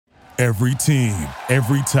Every team,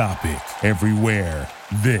 every topic, everywhere.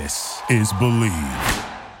 This is Believe.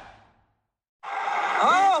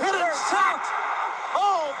 Oh, hit it, sacked!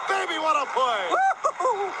 Oh, baby, what a play!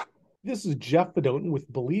 This is Jeff Fedotin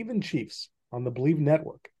with Believe in Chiefs on the Believe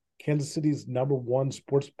Network, Kansas City's #1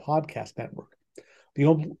 sports podcast network.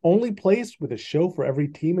 The only place with a show for every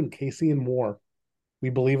team in KC and more. We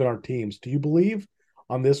believe in our teams. Do you believe?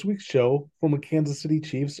 On this week's show, former Kansas City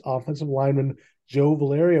Chiefs offensive lineman Joe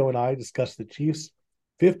Valerio and I discuss the Chiefs'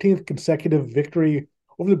 15th consecutive victory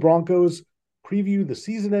over the Broncos, preview the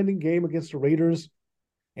season-ending game against the Raiders,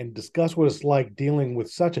 and discuss what it's like dealing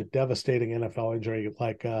with such a devastating NFL injury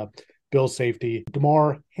like Bill's safety.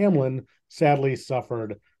 Damar Hamlin sadly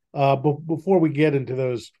suffered. But before we get into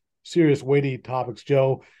those serious, weighty topics,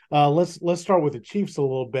 Joe, let's start with the Chiefs a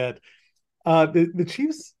little bit. The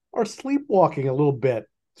Chiefs are sleepwalking a little bit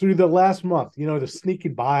through the last month. You know, they're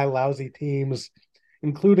sneaking by lousy teams,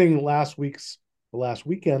 including last weekend's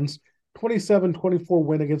 27-24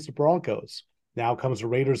 win against the Broncos. Now comes the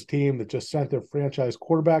Raiders team that just sent their franchise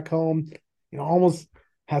quarterback home. You know, almost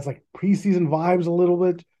has like preseason vibes a little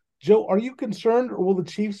bit. Joe, are you concerned, or will the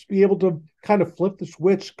Chiefs be able to kind of flip the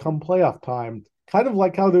switch come playoff time? Kind of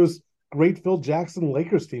like how those great Phil Jackson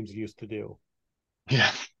Lakers teams used to do.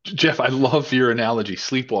 Yeah, Jeff, I love your analogy,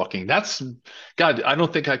 sleepwalking. God, I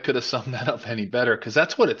don't think I could have summed that up any better, because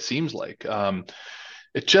that's what it seems like.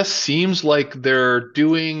 It just seems like they're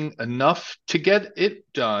doing enough to get it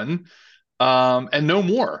done, and no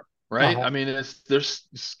more, right? Uh-huh. I mean, it's their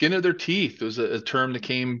skin of their teeth. It was a term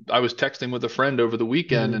that I was texting with a friend over the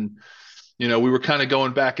weekend, and we were kind of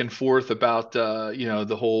going back and forth about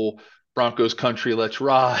the whole Broncos country, let's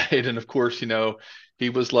ride. And of course, he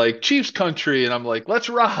was like, Chiefs country, and I'm like, let's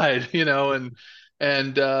ride, and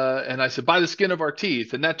I said, by the skin of our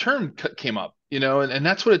teeth, and that term came up, and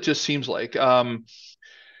that's what it just seems like.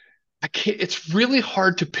 It's really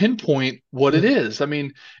hard to pinpoint what it is. I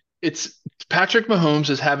mean, it's Patrick Mahomes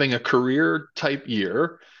is having a career type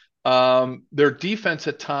year. Their defense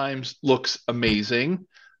at times looks amazing.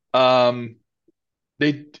 They're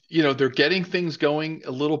getting things going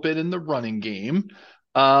a little bit in the running game.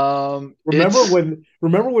 Remember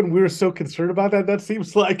when we were so concerned about that? That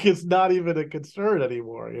seems like it's not even a concern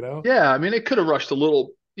anymore, Yeah, I mean, it could have rushed a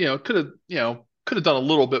little, could have done a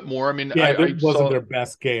little bit more. I mean, yeah, I it wasn't saw their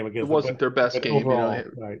best game against it wasn't their best game, overall,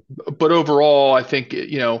 right. But overall, I think,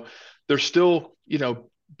 they're still,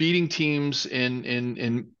 beating teams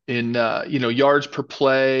in yards per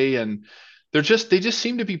play, and they just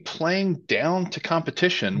seem to be playing down to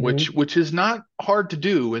competition, which is not hard to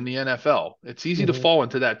do in the NFL. It's easy to fall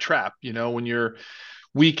into that trap, when you're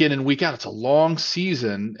week in and week out. It's a long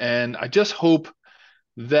season, and I just hope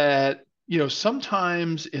that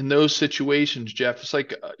sometimes in those situations, Jeff, it's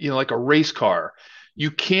like like a race car. You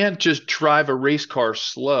can't just drive a race car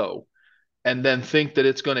slow and then think that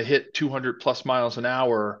it's going to hit 200 plus miles an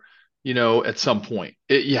hour at some point.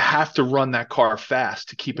 You have to run that car fast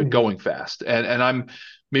to keep it going fast. And I'm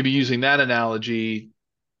maybe using that analogy,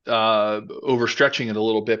 overstretching it a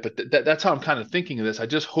little bit, but that's how I'm kind of thinking of this. I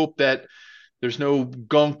just hope that there's no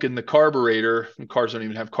gunk in the carburetor. Cars don't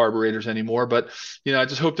even have carburetors anymore, but I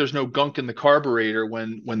just hope there's no gunk in the carburetor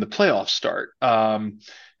when the playoffs start, and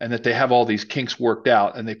that they have all these kinks worked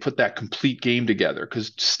out and they put that complete game together.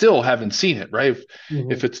 Because still haven't seen it, right?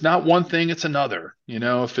 If it's not one thing, it's another.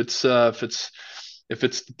 If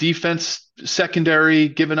it's defense secondary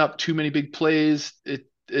giving up too many big plays,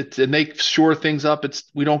 and they shore things up.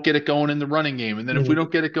 We don't get it going in the running game, and then if we don't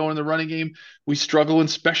get it going in the running game, we struggle in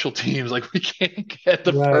special teams. Like, we can't get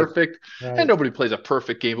the perfect, and nobody plays a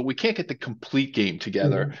perfect game, but we can't get the complete game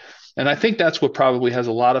together. And I think that's what probably has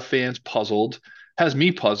a lot of fans puzzled, has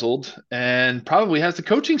me puzzled, and probably has the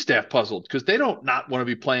coaching staff puzzled, because they don't not want to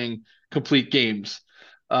be playing complete games.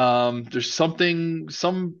 There's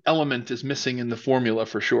some element is missing in the formula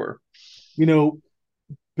for sure. Bill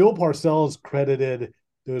Parcells credited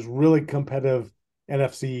those really competitive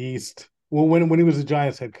NFC East. Well, when he was the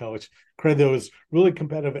Giants head coach, credited those really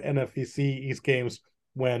competitive NFC East games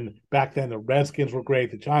when back then the Redskins were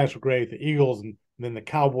great, the Giants were great, the Eagles, and then the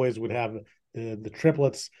Cowboys would have the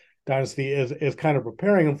triplets dynasty is kind of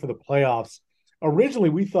preparing them for the playoffs. Originally,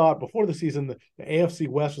 we thought before the season the AFC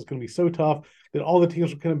West was going to be so tough that all the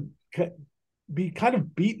teams were going to be kind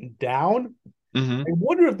of beaten down. I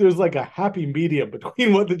wonder if there's like a happy medium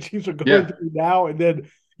between what the Chiefs are going through now, and then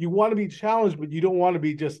you want to be challenged, but you don't want to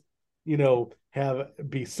be just,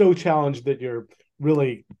 be so challenged that you're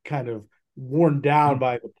really kind of worn down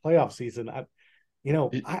by the playoff season. I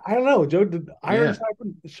don't know, Joe. Did iron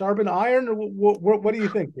sharpen iron, or what do you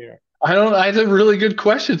think here? I don't. That's a really good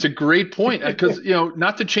question. It's a great point because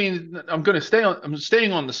not to change. I'm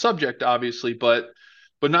staying on the subject, obviously, but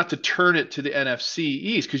not to turn it to the NFC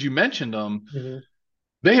East because you mentioned them. Mhm.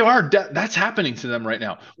 They are. That's happening to them right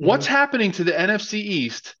now. What's Mhm. happening to the NFC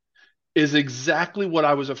East is exactly what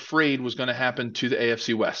I was afraid was going to happen to the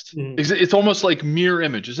AFC West. Mhm. It's almost like mirror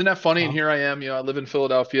image. Isn't that funny? And Wow. here I am. I live in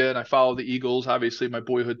Philadelphia and I follow the Eagles, obviously my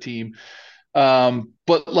boyhood team.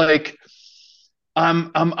 But like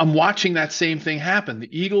I'm watching that same thing happen.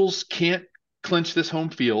 The Eagles can't clinch this home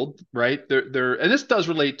field, right? They're and this does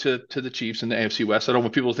relate to the Chiefs and the AFC West. I don't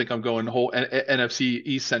want people to think I'm going the whole NFC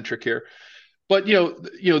East centric here, but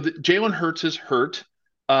Jalen Hurts is hurt.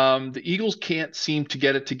 The Eagles can't seem to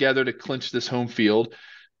get it together to clinch this home field.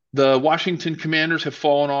 The Washington Commanders have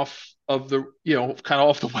fallen off of the kind of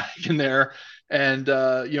off the wagon there, and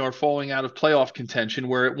are falling out of playoff contention.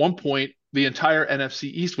 Where at one point the entire NFC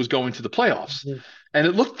East was going to the playoffs, Mhm. and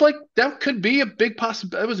it looked like that could be a big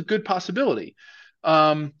possibility. It was a good possibility.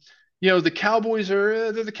 Um, the Cowboys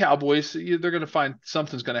they're the Cowboys. They're going to find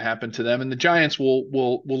something's going to happen to them, and the Giants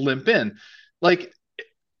will limp in. Like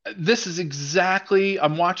this is exactly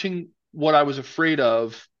I'm watching what I was afraid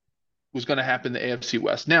of was going to happen in the AFC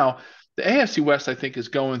West. Now, the AFC West, I think, is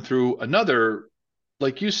going through another,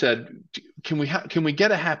 like you said, can we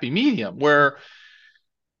get a happy medium where,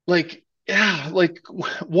 like, yeah, like,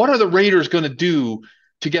 what are the Raiders going to do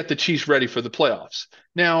to get the Chiefs ready for the playoffs?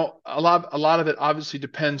 Now, a lot of it obviously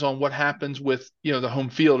depends on what happens with the home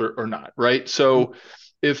field or not, right? So,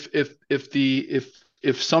 if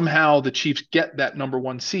somehow the Chiefs get that number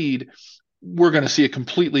one seed, we're going to see a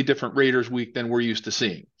completely different Raiders week than we're used to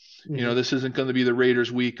seeing. Mhm. This isn't going to be the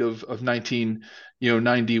Raiders week of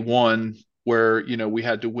 1991 where we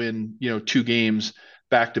had to win two games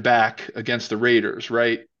back to back against the Raiders,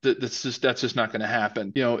 right? That's just not going to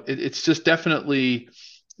happen. It's just definitely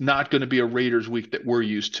not going to be a Raiders week that we're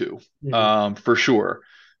used to, Mhm. for sure.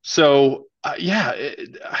 So yeah,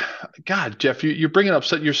 God, Jeff, you're bringing up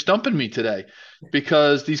you're stumping me today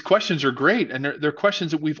because these questions are great and they're questions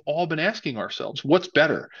that we've all been asking ourselves. What's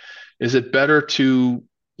better? Is it better to,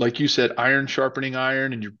 like you said, iron sharpening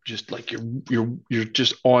iron, and you're just like you're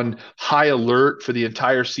just on high alert for the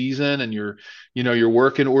entire season, and you're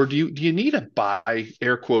working, or do you need a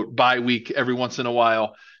air quote bye week every once in a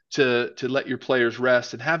while to let your players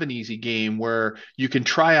rest and have an easy game where you can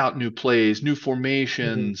try out new plays, new Mhm.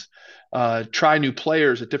 formations, try new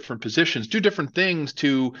players at different positions, do different things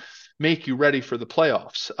to make you ready for the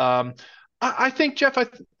playoffs. I think, Jeff,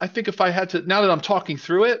 I think if I had to, now that I'm talking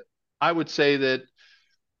through it, I would say that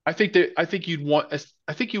I think you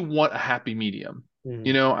want a happy medium.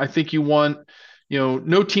 Mhm. I think you want,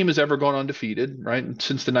 no team has ever gone undefeated, right?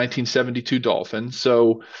 Since the 1972 Dolphins.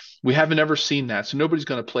 So we haven't ever seen that. So nobody's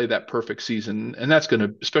going to play that perfect season. And that's going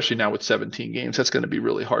to, especially now with 17 games, that's going to be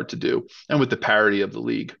really hard to do. And with the parity of the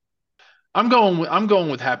league. I'm going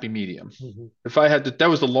with happy medium. Mhm. If I had to, that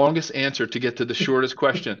was the longest answer to get to the shortest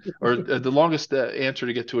question, or the longest answer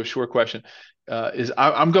to get to a short question.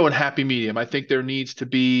 I'm going happy medium. I think there needs to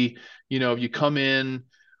be, you come in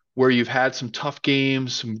where you've had some tough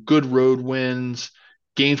games, some good road wins,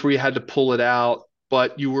 games where you had to pull it out,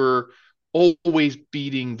 but you were always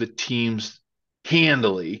beating the teams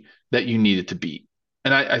handily that you needed to beat.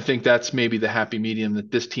 And I think that's maybe the happy medium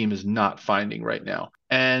that this team is not finding right now.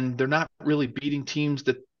 And they're not really beating teams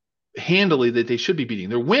that handily that they should be beating.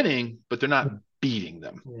 They're winning, but they're not beating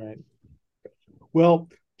them. Right. Well,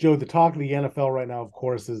 Joe, the talk of the NFL right now, of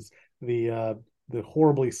course, is the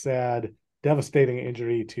horribly sad, devastating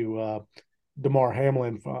injury to Damar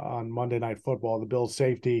Hamlin on Monday Night Football, the Bills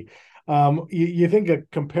safety. You think of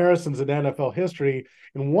comparisons in NFL history,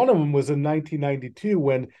 and one of them was in 1992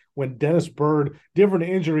 when Dennis Byrd, different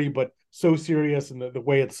injury, but so serious, and the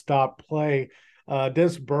way it stopped play.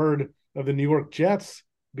 Dennis Byrd of the New York Jets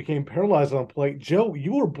became paralyzed on play. Joe,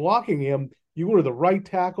 you were blocking him. You were the right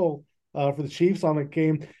tackle for the Chiefs on the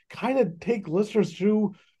game. Kind of take listeners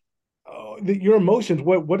through your emotions.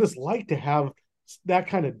 What it's like to have that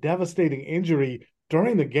kind of devastating injury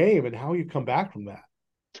during the game, and how you come back from that.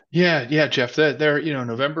 Yeah, Jeff. They're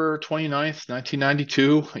November 29th,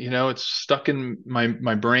 1992. It's stuck in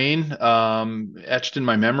my brain, etched in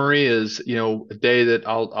my memory as a day that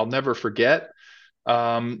I'll never forget.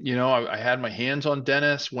 I had my hands on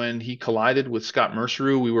Dennis when he collided with Scott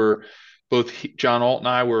Mercereau. We were John Alt and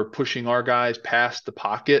I were pushing our guys past the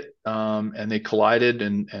pocket, and they collided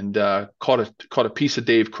and caught a piece of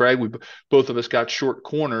Dave Craig. Both of us got short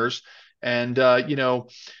corners, and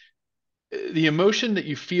the emotion that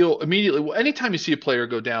you feel immediately. Well, anytime you see a player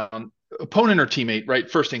go down, opponent or teammate, right?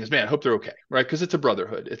 First thing is, man, I hope they're okay, right? Because it's a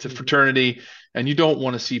brotherhood, it's a Mhm. fraternity, and you don't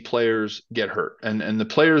want to see players get hurt. And the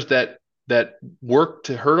players that work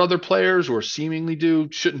to hurt other players or seemingly do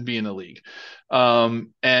shouldn't be in the league.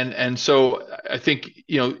 And so I think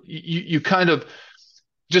you kind of,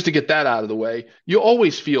 just to get that out of the way, you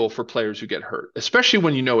always feel for players who get hurt, especially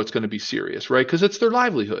when you know it's going to be serious, right? Because it's their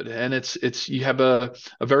livelihood, and it's you have a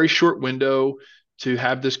very short window to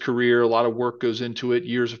have this career. A lot of work goes into it,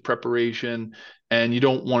 years of preparation, and you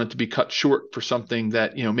don't want it to be cut short for something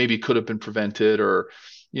that maybe could have been prevented, or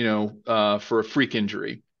for a freak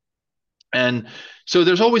injury. And so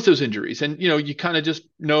there's always those injuries, and you kind of just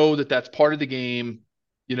know that that's part of the game.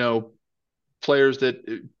 You know, players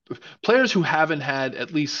that players who haven't had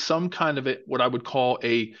at least some kind of what I would call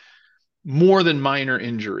a more than minor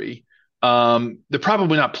injury, they're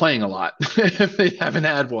probably not playing a lot if they haven't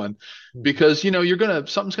had one, because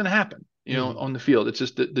something's gonna happen Mhm. on the field. It's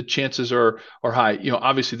just that the chances are high.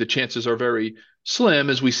 Obviously the chances are very slim,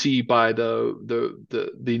 as we see by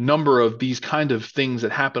the number of these kind of things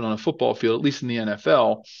that happen on a football field, at least in the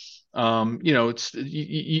NFL. It's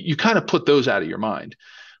you kind of put those out of your mind,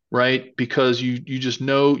 right? Because you just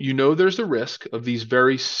there's the risk of these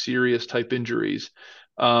very serious type injuries.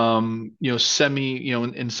 In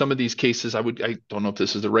some of these cases, I don't know if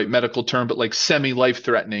this is the right medical term, but like semi life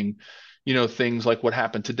threatening, things like what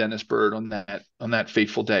happened to Dennis Byrd on that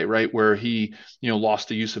fateful day, right? Where he, lost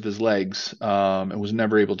the use of his legs, and was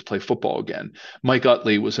never able to play football again. Mike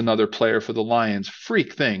Utley was another player for the Lions.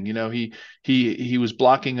 Freak thing. He was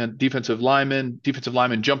blocking a defensive lineman. Defensive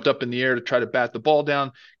lineman jumped up in the air to try to bat the ball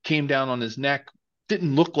down, came down on his neck.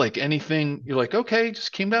 Didn't look like anything. You're like, okay,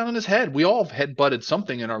 just came down on his head. We all have head butted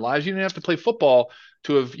something in our lives. You didn't have to play football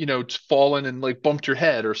to have, fallen and like bumped your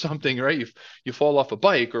head or something, right? You fall off a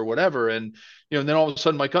bike or whatever. And, and then all of a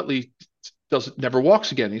sudden Mike Utley never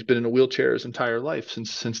walks again. He's been in a wheelchair his entire life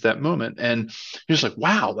since that moment. And you're just like,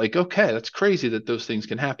 wow, like, okay, that's crazy that those things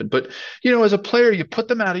can happen. But, as a player, you put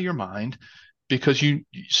them out of your mind, because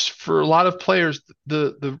for a lot of players,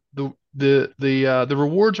 the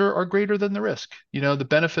rewards are greater than the risk. The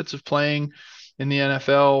benefits of playing in the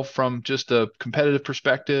NFL from just a competitive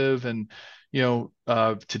perspective, and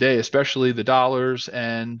today especially the dollars,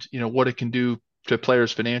 and what it can do to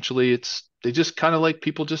players financially. They just kind of, like,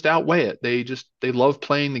 people just outweigh it. They love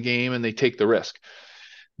playing the game and they take the risk.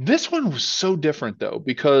 This one was so different though,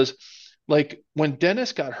 because like when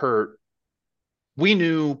Dennis got hurt, we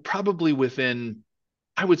knew probably within,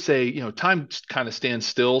 I would say, time kind of stands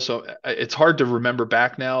still. So it's hard to remember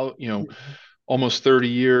back now, Mhm. almost 30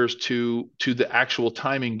 years to the actual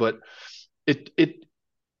timing, but it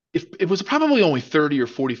was probably only 30 or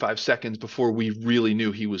 45 seconds before we really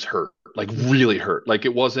knew he was hurt, like really hurt. Like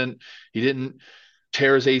he didn't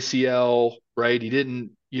tear his ACL, right? He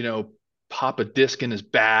didn't, pop a disc in his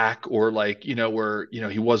back, or like, where,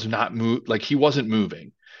 he was not like he wasn't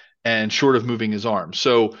moving, and short of moving his arm.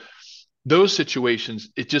 So those situations,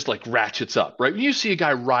 it just like ratchets up, right? When you see a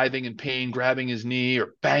guy writhing in pain, grabbing his knee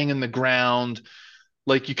or banging the ground,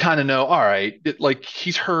 like you kind of know, all right, like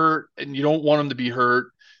he's hurt and you don't want him to be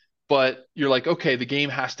hurt, but you're like, okay, the game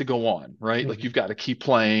has to go on, right? Like Mhm. you've got to keep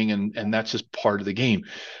playing, and that's just part of the game.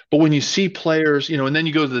 But when you see players, and then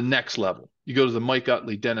you go to the next level, you go to the Mike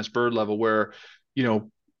Utley, Dennis Byrd level, where, you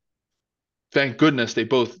know, thank goodness they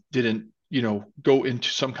both didn't, go into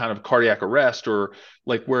some kind of cardiac arrest, or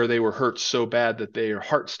like where they were hurt so bad that their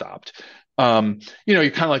heart stopped. You're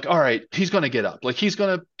kind of like, all right, he's going to get up. Like he's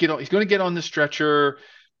going to get on, he's going to get on the stretcher.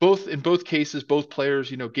 In both cases, both players,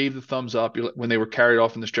 gave the thumbs up when they were carried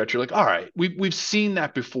off in the stretcher. Like, all right, we've seen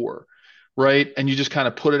that before, right? And you just kind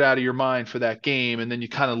of put it out of your mind for that game, and then you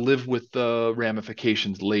kind of live with the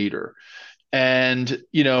ramifications later. And,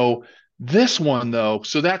 this one though,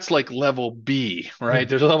 so that's like level B, right? Mhm.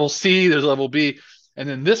 There's a level C, there's a level B, and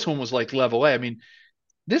then this one was like level A. I mean,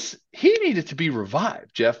 he needed to be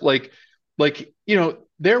revived, Jeff.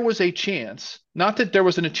 There was a chance, not that there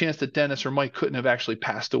wasn't a chance that Dennis or Mike couldn't have actually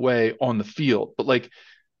passed away on the field, but like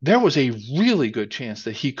there was a really good chance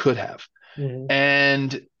that he could have.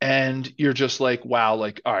 Mhm. And you're just like, wow,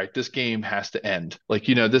 like, all right, this game has to end. Like,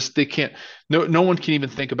 they can't, no one can even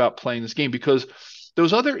think about playing this game, because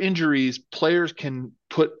those other injuries players can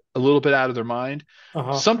put a little bit out of their mind.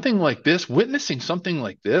 Uh-huh. Something like this, witnessing something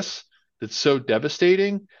like this that's so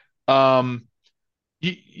devastating, um,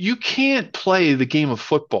 you can't play the game of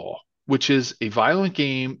football, which is a violent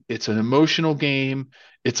game. It's an emotional game.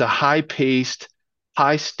 It's a high paced,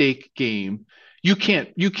 high stake game. You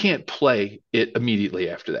can't play it immediately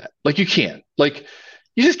after that. Like you can't. Like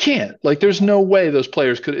you just can't. Like there's no way those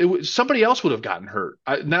players could. Somebody else would have gotten hurt.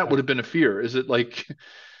 And that would have been a fear. Is it like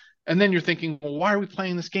And then you're thinking, well, why are we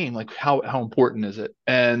playing this game? Like, how important is it?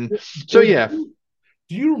 And so, Joe, yeah.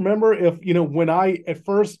 do you remember if, when I, at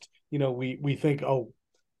first, we think, oh,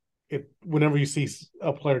 whenever you see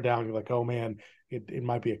a player down, you're like, oh man, it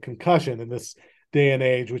might be a concussion in this day and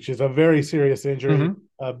age, which is a very serious injury.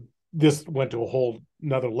 Mm-hmm. This went to a whole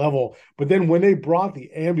another level. But then when they brought the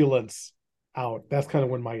ambulance out, that's kind of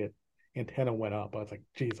when my antenna went up. I was like,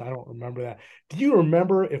 geez, I don't remember that. Do you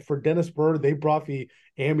remember if for Dennis Byrd they brought the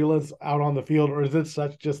ambulance out on the field, or is it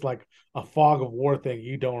such just like a fog of war thing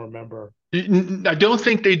you don't remember? I don't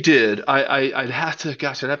think they did. I'd have to,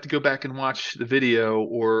 gosh, I'd have to go back and watch the video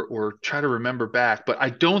or try to remember back. But I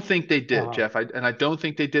don't think they did, Uh-huh. Jeff. And I don't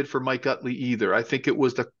think they did for Mike Utley either. I think it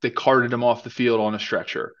was they carted him off the field on a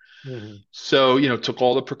stretcher. Mhm. So, took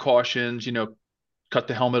all the precautions, cut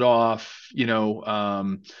the helmet off, took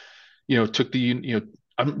the,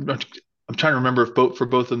 I'm trying to remember if for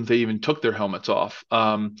both of them, they even took their helmets off.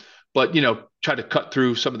 But, try to cut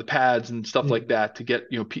through some of the pads and stuff like Mhm. that to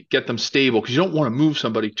get them stable, because you don't want to move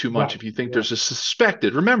somebody too much Right. if you think Yeah. there's a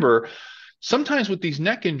suspected. Remember, sometimes with these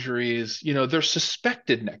neck injuries, they're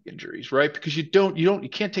suspected neck injuries, right? Because you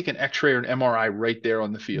can't take an X-ray or an MRI right there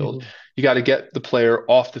on the field. Mhm. You got to get the player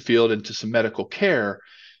off the field into some medical care.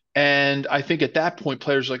 And I think at that point,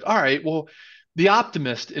 players are like, all right, well, the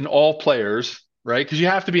optimist in all players, right? Because you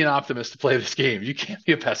have to be an optimist to play this game. You can't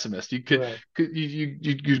be a pessimist. Right.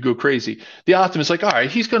 You'd go crazy. The optimist, like, all right,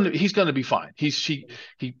 he's gonna be fine. He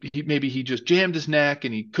maybe he just jammed his neck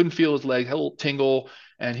and he couldn't feel his leg, had a little tingle,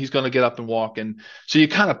 and he's gonna get up and walk. And so you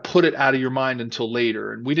kind of put it out of your mind until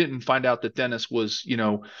later. And we didn't find out that Dennis was,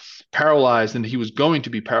 paralyzed, and he was going to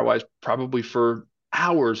be paralyzed probably for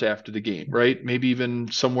hours after the game, right? Maybe even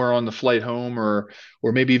somewhere on the flight home, or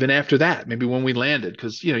maybe even after that, maybe when we landed,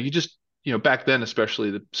 because you just back then,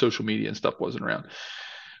 especially, the social media and stuff wasn't around.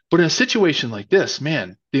 But in a situation like this,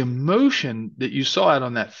 man, the emotion that you saw out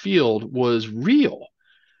on that field was real,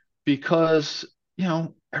 because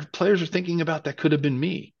our players are thinking about, that could have been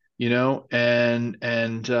me, and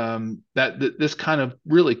that this kind of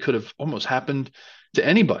really could have almost happened to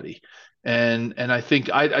anybody. And I think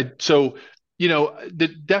so,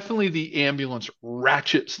 definitely the ambulance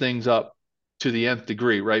ratchets things up to the nth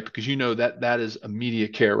degree, right? Because that is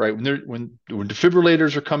immediate care, right? When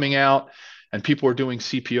defibrillators are coming out and people are doing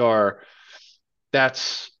CPR,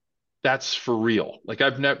 that's that's for real. Like,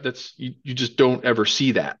 I've never, that's you just don't ever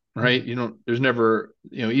see that, right? Mhm. There's never,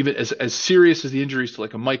 even as serious as the injuries to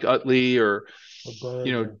like a Mike Utley, or A bird.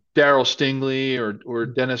 Yeah. Daryl Stingley, or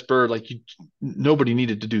Mhm. Dennis Byrd, like, nobody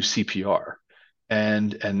needed to do CPR.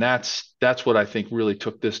 And that's what I think really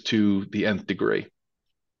took this to the nth degree.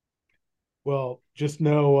 Well, just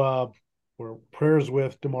know we're prayers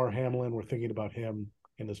with Damar Hamlin. We're thinking about him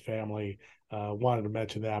and his family. Wanted to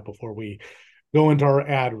mention that before we go into our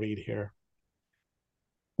ad read here.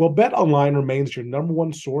 Well, Bet Online remains your number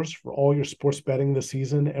one source for all your sports betting this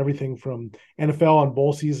season. Everything from NFL and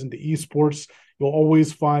bowl season to esports. You'll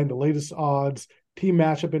always find the latest odds, team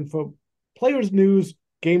matchup info, players' news,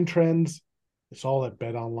 game trends. It's all at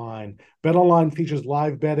Bet Online. Bet Online features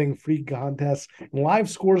live betting, free contests, and live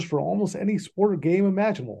scores for almost any sport or game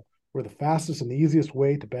imaginable. We're the fastest and easiest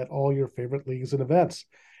way to bet all your favorite leagues and events.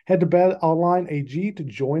 Head to Bet Online AG to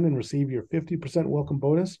join and receive your 50% welcome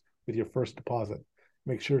bonus with your first deposit.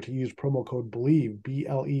 Make sure to use promo code BLEAV,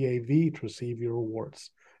 BLEAV, to receive your rewards.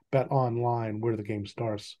 Bet Online, where the game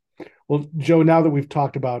starts. Well, Joe, now that we've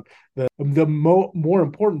talked about the more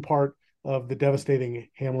important part of the devastating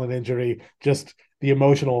Hamlin injury, just the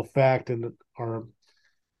emotional effect, and our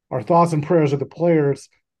thoughts and prayers of the players,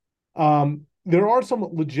 there are some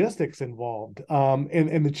logistics involved.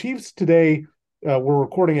 And the Chiefs today, we're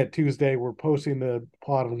recording it Tuesday. We're posting the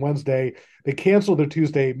pod on Wednesday. They canceled their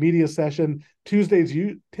Tuesday media session. Tuesday's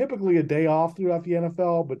typically a day off throughout the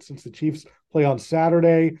NFL, but since the Chiefs play on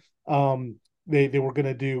Saturday, they were going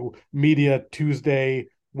to do media Tuesday,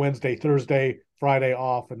 Wednesday, Thursday, Friday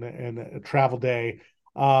off, and a travel day.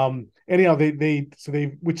 Anyhow, they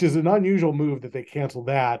which is an unusual move that they canceled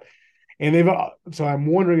that. And so I'm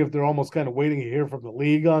wondering if they're almost kind of waiting to hear from the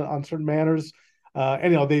league on certain matters.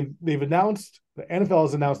 Anyhow, they've announced, the NFL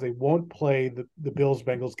has announced they won't play the Bills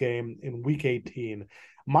Bengals game in Week 18.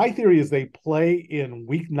 My theory is they play in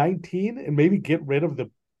Week 19 and maybe get rid of the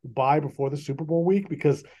bye before the Super Bowl week,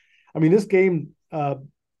 because I mean this game,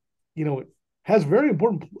 has very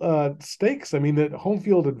important stakes. I mean the home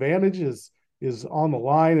field advantage is on the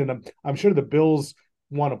line, and I'm sure the Bills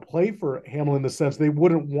want to play for Hamlin in the sense they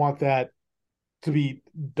wouldn't want that to be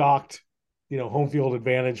docked, home field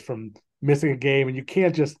advantage from missing a game, and you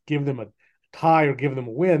can't just give them a tie or give them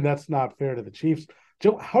a win. That's not fair to the Chiefs.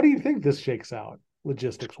 Joe, how do you think this shakes out?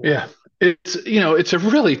 logistics work. Yeah. It's a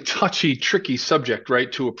really touchy, tricky subject,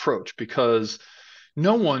 right, to approach because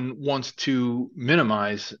no one wants to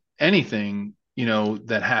minimize anything,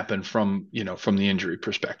 that happened from the injury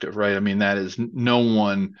perspective, right? I mean, that is no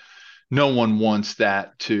one wants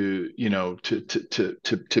that to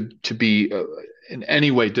be in any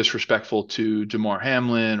way disrespectful to Damar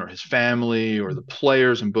Hamlin or his family or the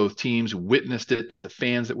players in both teams who witnessed it, the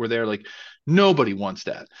fans that were there. Like nobody wants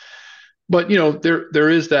that. But there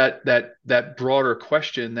is that broader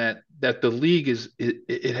question that the league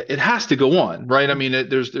it has to go on, right? I mean,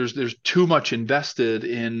 there's too much invested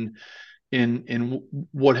in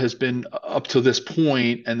what has been up to this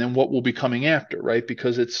point and then what will be coming after, right?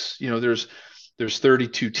 Because it's there's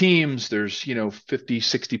 32 teams, there's 50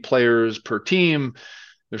 60 players per team,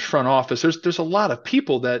 there's front office, there's a lot of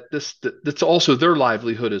people that's also their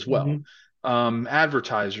livelihood as well.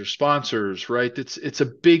 Advertisers, sponsors, right? It's a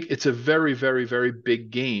very, very, very big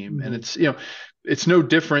game. And it's no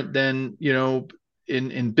different than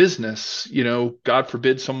in business. God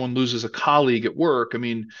forbid someone loses a colleague at work. I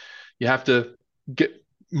mean, you have to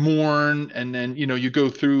mourn, and then you go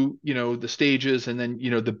through the stages, and then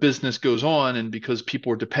the business goes on, and because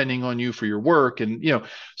people are depending on you for your work, and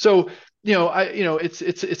so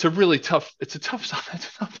it's a really tough it's a tough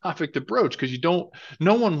topic to broach because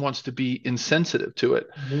no one wants to be insensitive to it.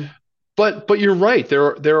 But you're right,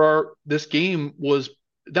 there are this game was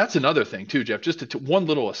that's another thing too, Jeff. Just one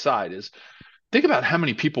little aside is think about how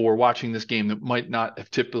many people were watching this game that might not have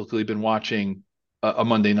typically been watching a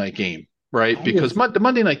Monday night game, right? Because the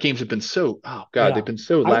Monday night games have been they've been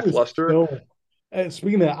so lackluster.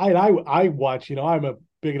 Speaking of that, I watch, I'm a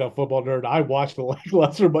big enough football nerd. I watch the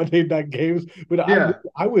lackluster Monday night games, but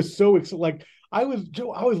I was so excited. Like I was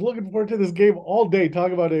looking forward to this game all day.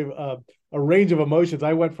 Talking about a range of emotions.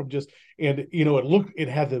 I went from it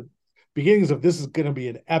had the beginnings of this is going to be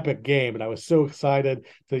an epic game, and I was so excited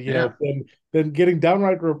to then getting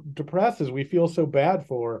downright depressed as we feel so bad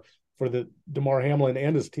for the Damar Hamlin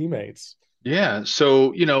and his teammates. Yeah.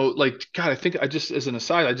 So, God, I think as an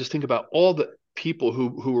aside, I just think about all the people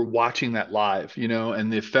who were watching that live,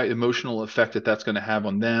 and the emotional effect that's going to have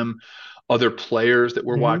on them, other players that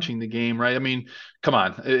were watching the game, right? I mean, come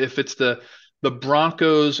on, if it's the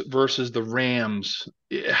Broncos versus the Rams,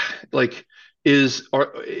 like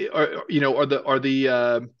are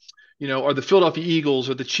the Philadelphia Eagles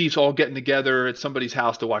or the Chiefs all getting together at somebody's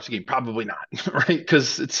house to watch the game? Probably not, right?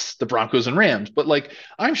 Because it's the Broncos and Rams. But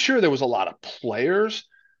I'm sure there was a lot of players,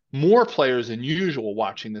 more players than usual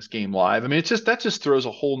watching this game live. I mean, that just throws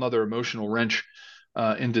a whole nother emotional wrench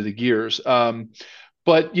into the gears.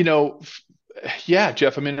 But yeah,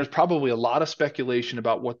 Jeff, I mean, there's probably a lot of speculation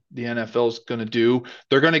about what the NFL is going to do.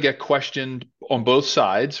 They're going to get questioned on both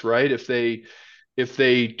sides, right? If they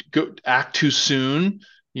act too soon,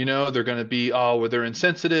 they're going to be, they're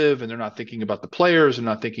insensitive and they're not thinking about the players and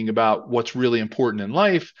not thinking about what's really important in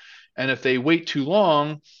life. And if they wait too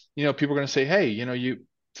long, people are going to say, hey,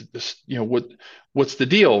 what's the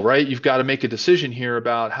deal, right? You've got to make a decision here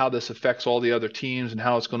about how this affects all the other teams and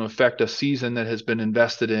how it's going to affect a season that has been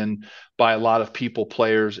invested in by a lot of people,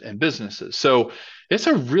 players, and businesses. So it's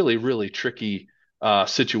a really, really tricky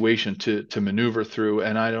situation to maneuver through.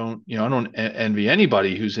 And I don't envy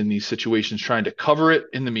anybody who's in these situations trying to cover it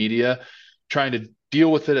in the media, trying to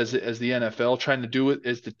deal with it as the NFL, trying to do it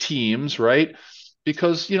as the teams, right?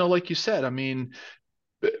 Because, like you said, I mean,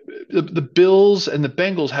 the Bills and the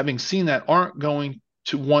Bengals, having seen that, aren't going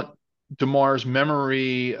to want Damar's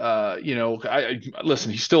memory.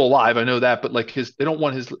 Listen, he's still alive. I know that, but they don't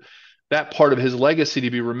want that part of his legacy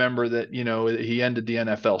to be remembered that, he ended the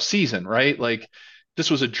NFL season, right? Like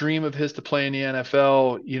this was a dream of his to play in the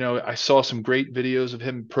NFL. I saw some great videos of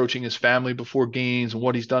him approaching his family before games and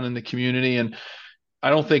what he's done in the community. And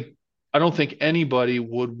I don't think anybody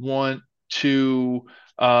would want to,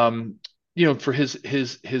 for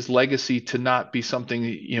his legacy to not be something,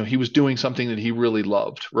 he was doing something that he really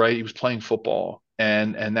loved, right? He was playing football,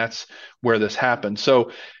 and that's where this happened.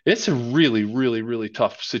 So it's a really, really, really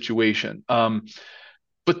tough situation.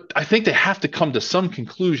 But I think they have to come to some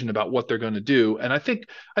conclusion about what they're going to do. And I think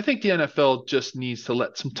the NFL just needs to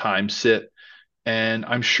let some time sit, and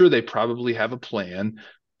I'm sure they probably have a plan,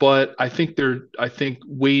 but I think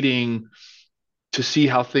waiting to see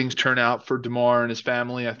how things turn out for Damar and his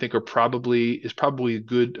family, I think is probably a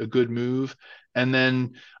good move. And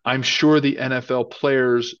then I'm sure the NFL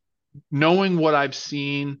players, knowing what I've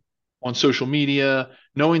seen on social media,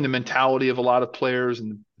 knowing the mentality of a lot of players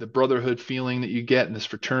and the brotherhood feeling that you get in this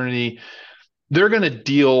fraternity, they're going to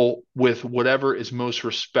deal with whatever is most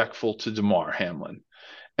respectful to Damar Hamlin.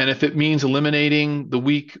 And if it means eliminating the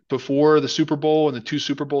week before the Super Bowl and the two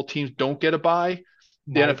Super Bowl teams don't get a bye,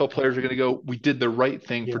 the NFL players are going to go, we did the right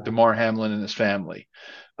thing for Damar Hamlin and his family.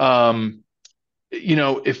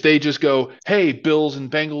 If they just go, hey, Bills and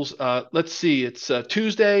Bengals, let's see, it's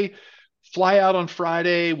Tuesday, fly out on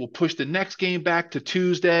Friday, we'll push the next game back to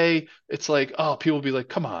Tuesday. It's like, oh, people will be like,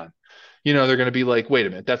 come on. They're going to be like, wait a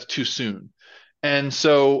minute, that's too soon. And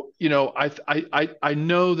so, I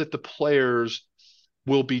know that the players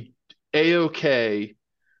will be A-okay.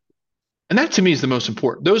 And that to me is the most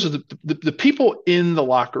important. Those are the people in the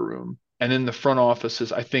locker room and in the front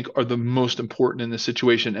offices, I think, are the most important in this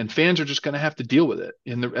situation. And fans are just going to have to deal with it.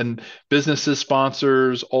 And businesses,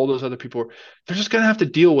 sponsors, all those other people, they're just going to have to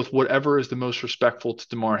deal with whatever is the most respectful to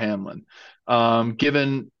Damar Hamlin,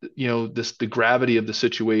 given the gravity of the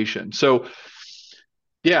situation. So,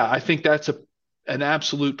 yeah, I think that's an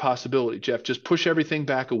absolute possibility, Jeff. Just push everything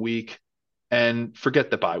back a week and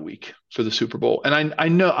forget the bye week for the Super Bowl. And I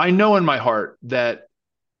know in my heart that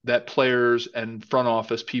players and front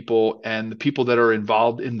office people and the people that are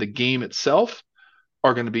involved in the game itself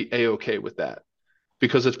are going to be A-okay with that,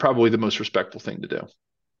 because it's probably the most respectful thing to do.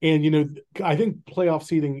 And, I think playoff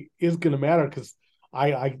seeding is going to matter, because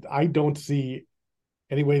I don't see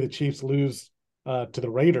any way the Chiefs lose to the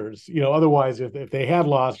Raiders. Otherwise, if they had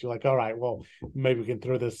lost, you're like, all right, well, maybe we can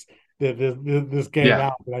throw this game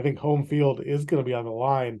out. But I think home field is going to be on the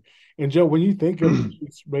line. And Joe, when you think of the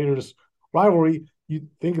Chiefs Raiders rivalry, you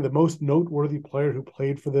think of the most noteworthy player who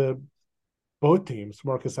played for both teams,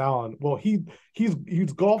 Marcus Allen. Well, he's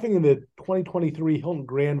golfing in the 2023 Hilton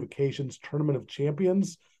Grand Vacations Tournament of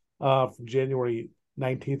Champions from January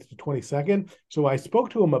 19th to 22nd. So I spoke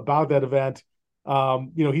to him about that event.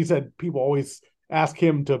 He said people always ask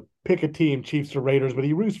him to pick a team, Chiefs or Raiders, but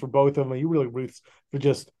he roots for both of them. He really roots for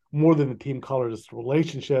just more than the team colors,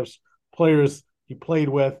 relationships, players he played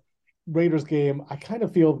with. Raiders game, I kind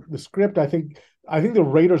of feel the script. I think the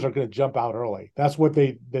Raiders are going to jump out early. That's what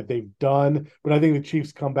they've done. But I think the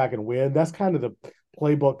Chiefs come back and win. That's kind of the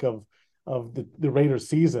playbook of the Raiders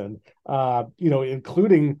season,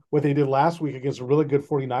 including what they did last week against a really good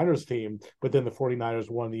 49ers team, but then the 49ers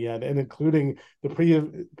won in the end, and including the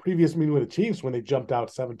previous meeting with the Chiefs when they jumped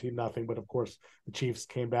out 17-0. But of course, the Chiefs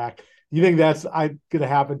came back. You think that's going to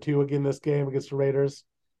happen too again this game against the Raiders?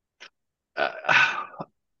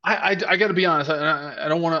 I got to be honest. I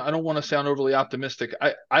don't want to sound overly optimistic.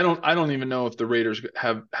 I don't even know if the Raiders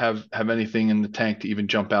have anything in the tank to even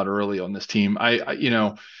jump out early on this team.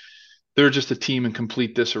 They're just a team in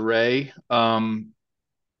complete disarray. I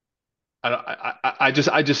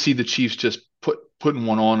just see the Chiefs just putting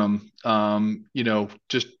one on them.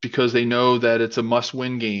 Just because they know that it's a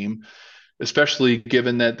must-win game, especially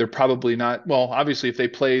given that they're probably not. Well, obviously, if they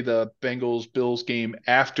play the Bengals-Bills game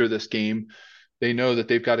after this game, they know that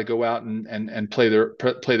they've got to go out and play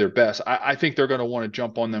their best. I think they're going to want to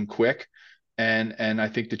jump on them quick, and I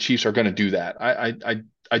think the Chiefs are going to do that.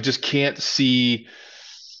 I just can't see.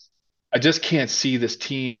 I just can't see this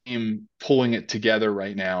team pulling it together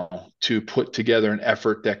right now to put together an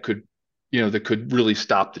effort that could really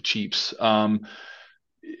stop the Chiefs.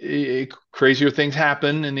 Crazier things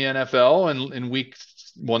happen in the NFL, and in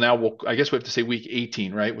I guess we have to say week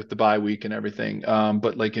 18, right, with the bye week and everything.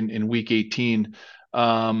 But like in week 18,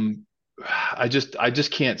 I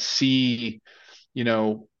just can't see,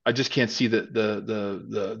 I just can't see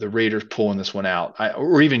the Raiders pulling this one out,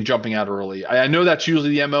 or even jumping out early. I know that's usually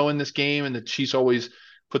the MO in this game, and the Chiefs always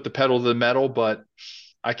put the pedal to the metal, but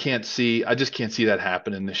I just can't see that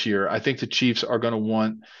happening this year. I think the Chiefs are going to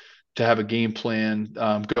want to have a game plan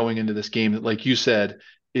going into this game that, like you said,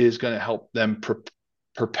 is going to help them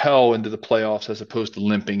propel into the playoffs as opposed to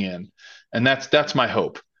limping in. And that's my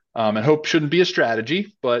hope. And hope shouldn't be a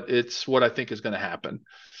strategy, but it's what I think is going to happen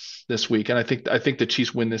this week. And I think the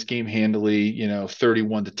Chiefs win this game handily,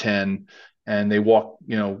 31-10, and they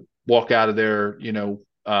walk out of there,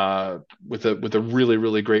 with a really,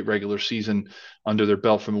 really great regular season under their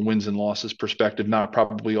belt from a wins and losses perspective. Not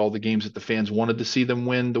probably all the games that the fans wanted to see them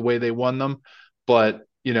win the way they won them, but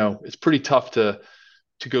it's pretty tough to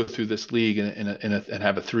go through this league and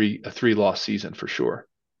have a three loss season for sure.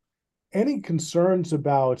 Any concerns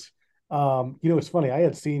about it's funny, I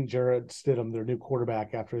had seen Jarrett Stidham, their new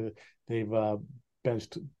quarterback, after they've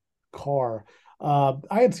benched Carr. I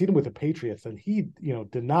had seen him with the Patriots, and he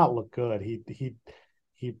did not look good. He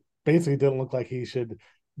basically didn't look like he should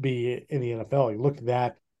be in the NFL. He looked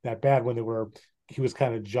that bad when he was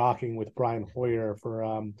kind of jockeying with Brian Hoyer for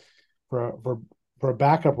a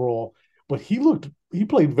backup role. But he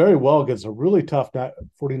played very well against a really tough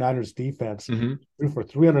 49ers defense. Mm-hmm. Threw for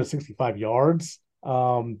 365 yards.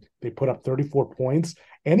 They put up 34 points.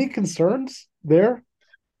 Any concerns there?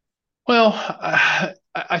 Well,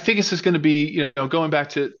 I think this is going to be, going back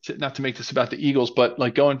to not to make this about the Eagles, but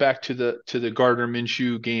like going back to the Gardner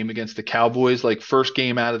Minshew game against the Cowboys, like first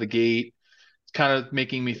game out of the gate, it's kind of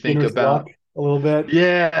making me think about a little bit.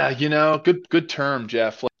 Yeah, good term,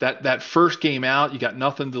 Jeff. Like that first game out, you got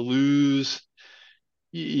nothing to lose,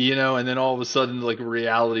 and then all of a sudden, like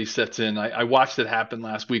reality sets in. I watched it happen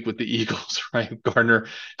last week with the Eagles, right? Gardner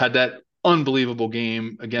had that unbelievable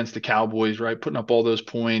game against the Cowboys, right? Putting up all those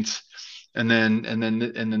points. And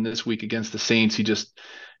then this week against the Saints, he just,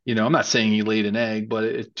 I'm not saying he laid an egg, but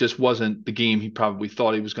it just wasn't the game he probably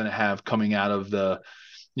thought he was going to have coming out of out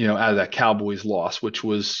of that Cowboys loss, which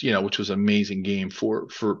was an amazing game for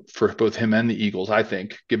both him and the Eagles, I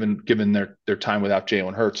think, given their time without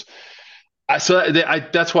Jalen Hurts.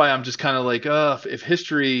 That's why I'm just kind of like, if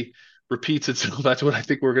history repeats itself, that's what I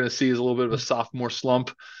think we're going to see is a little bit of a sophomore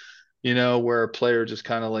slump. Where a player just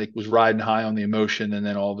kind of like was riding high on the emotion, and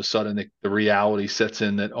then all of a sudden the reality sets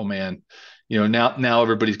in that, oh man, now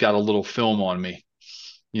everybody's got a little film on me,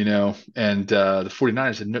 and the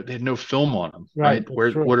 49ers they had no film on him, right?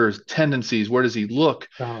 What are his tendencies? Where does he look?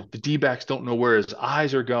 The D-backs don't know where his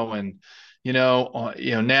eyes are going, now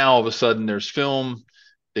all of a sudden there's film.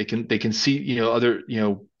 They can see,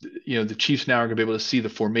 the Chiefs now are going to be able to see the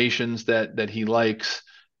formations that he likes.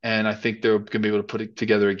 And I think they're going to be able to put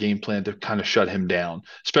together a game plan to kind of shut him down,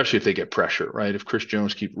 especially if they get pressure, right? If Chris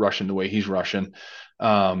Jones keeps rushing the way he's rushing,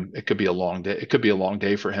 it could be a long day. It could be a long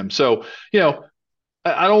day for him. So,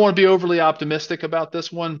 I don't want to be overly optimistic about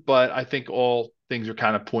this one, but I think all things are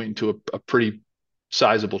kind of pointing to a pretty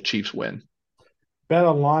sizable Chiefs win.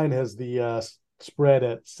 BetOnline has the spread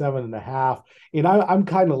at 7.5, and I'm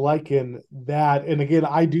kind of liking that. And again,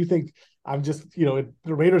 I do think I'm just, the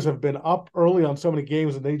Raiders have been up early on so many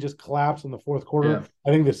games and they just collapse in the fourth quarter. Yeah.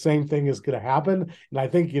 I think the same thing is going to happen. And I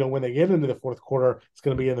think, when they get into the fourth quarter, it's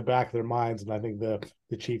going to be in the back of their minds. And I think the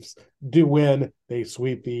Chiefs do win. They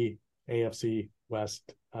sweep the AFC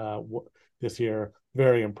West this year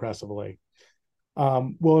very impressively.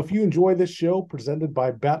 Well, if you enjoy this show presented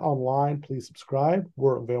by BetOnline, please subscribe.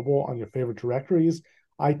 We're available on your favorite directories: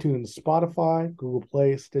 iTunes, Spotify, Google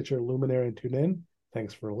Play, Stitcher, Luminary, and TuneIn.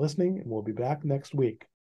 Thanks for listening, and we'll be back next week.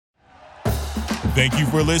 Thank you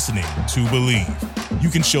for listening to Believe. You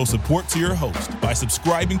can show support to your host by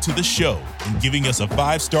subscribing to the show and giving us a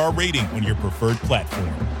 5-star rating on your preferred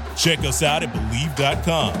platform. Check us out at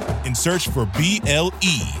Believe.com and search for BLEAV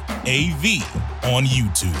on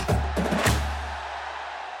YouTube.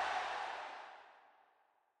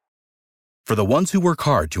 For the ones who work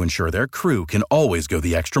hard to ensure their crew can always go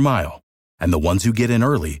the extra mile, and the ones who get in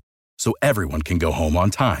early so everyone can go home on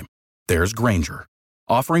time, there's Grainger,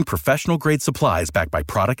 offering professional-grade supplies backed by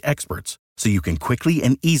product experts so you can quickly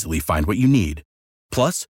and easily find what you need.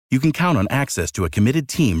 Plus, you can count on access to a committed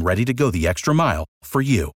team ready to go the extra mile for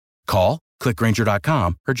you. Call, click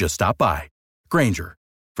Grainger.com, or just stop by. Grainger,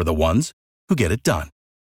 for the ones who get it done.